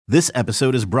This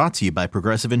episode is brought to you by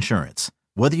Progressive Insurance.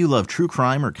 Whether you love true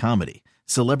crime or comedy,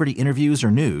 celebrity interviews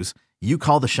or news, you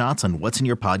call the shots on what's in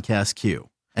your podcast queue.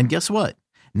 And guess what?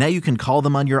 Now you can call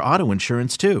them on your auto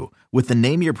insurance too with the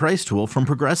Name Your Price tool from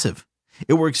Progressive.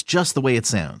 It works just the way it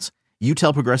sounds. You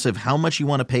tell Progressive how much you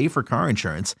want to pay for car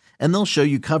insurance, and they'll show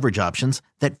you coverage options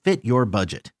that fit your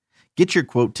budget. Get your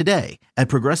quote today at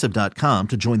Progressive.com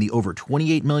to join the over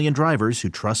 28 million drivers who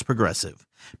trust Progressive.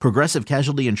 Progressive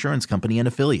Casualty Insurance Company and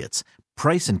Affiliates.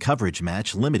 Price and coverage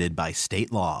match limited by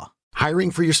state law. Hiring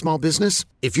for your small business?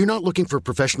 If you're not looking for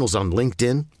professionals on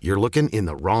LinkedIn, you're looking in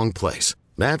the wrong place.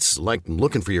 That's like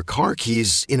looking for your car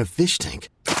keys in a fish tank.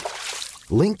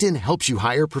 LinkedIn helps you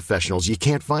hire professionals you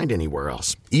can't find anywhere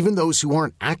else, even those who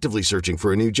aren't actively searching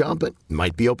for a new job but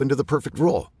might be open to the perfect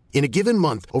role. In a given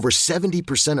month, over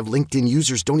 70% of LinkedIn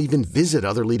users don't even visit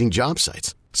other leading job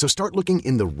sites. So start looking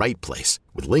in the right place.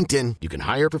 With LinkedIn, you can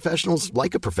hire professionals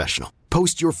like a professional.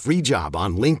 Post your free job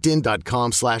on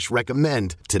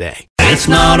linkedin.com/recommend today. It's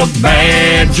not a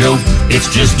bad joke,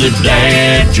 it's just a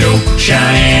dad joke.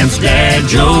 Cheyenne's dad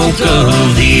joke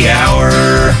of the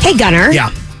hour. Hey, Gunner.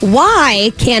 Yeah.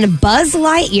 Why can Buzz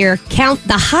Lightyear count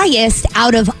the highest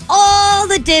out of all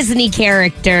the Disney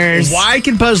characters? Why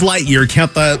can Buzz Lightyear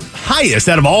count the highest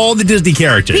out of all the Disney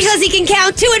characters? Because he can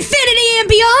count to infinity and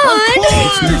beyond.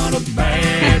 It's not a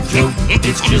bad joke,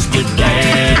 it's just a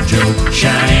dad joke.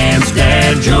 Cheyenne's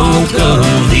dad joke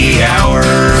of the hour.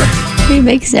 It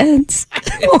makes sense.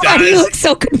 Why do you look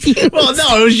so confused? Well,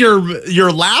 no, it was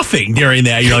you're laughing during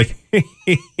that. You're like,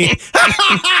 because it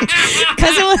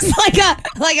was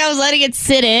like I was letting it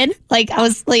sit in, like I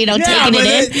was taking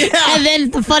it in, and then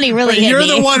the funny really hit me. You're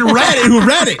the one who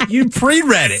read it. You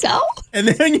pre-read it, so and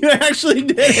then you actually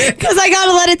did it because I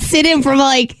gotta let it sit in from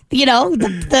the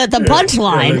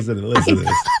punchline.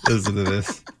 Listen to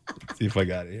this. See if I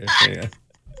got it here. Yeah.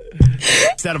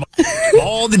 Instead of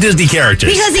all the Disney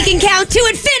characters. Because he can count to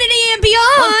infinity and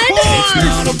beyond. It's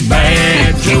not a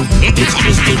bad joke, it's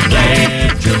just a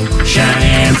dad joke.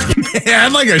 Cheyenne's Yeah,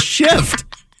 I'm like a shift.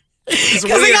 Because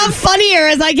it got funnier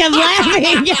as I kept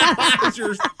laughing.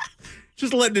 You're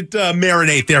just letting it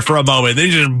marinate there for a moment. Then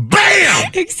just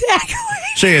BAM! Exactly.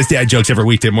 Cheyenne's dad jokes every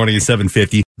weekday morning at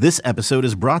 7:50. This episode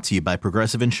is brought to you by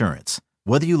Progressive Insurance.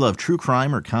 Whether you love true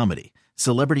crime or comedy,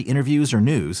 celebrity interviews or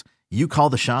news, you call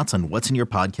the shots on what's in your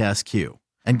podcast queue.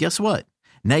 And guess what?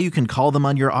 Now you can call them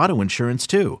on your auto insurance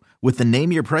too with the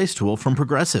Name Your Price tool from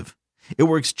Progressive. It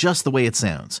works just the way it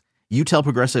sounds. You tell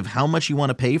Progressive how much you want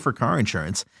to pay for car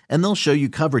insurance, and they'll show you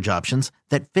coverage options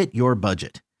that fit your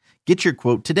budget. Get your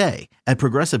quote today at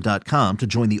Progressive.com to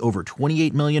join the over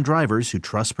 28 million drivers who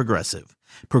trust Progressive.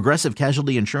 Progressive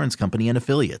Casualty Insurance Company and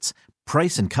Affiliates.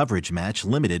 Price and coverage match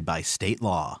limited by state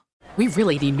law. We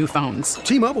really need new phones.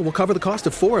 T-Mobile will cover the cost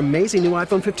of 4 amazing new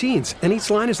iPhone 15s, and each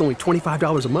line is only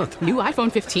 $25 a month. New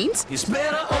iPhone 15s? It's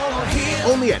better over here.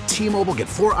 Only at T-Mobile, get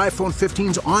 4 iPhone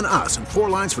 15s on us and 4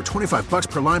 lines for $25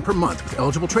 per line per month with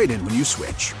eligible trade-in when you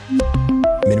switch.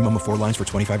 Minimum of 4 lines for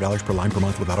 $25 per line per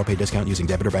month with autopay discount using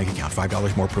debit or bank account.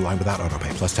 $5 more per line without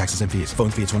autopay, plus taxes and fees. Phone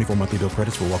fee at 24 monthly bill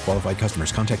credits for well-qualified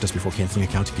customers. Contact us before canceling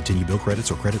account to continue bill credits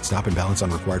or credit stop and balance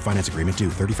on required finance agreement due.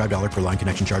 $35 per line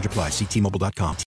connection charge applies. See T-Mobile.com.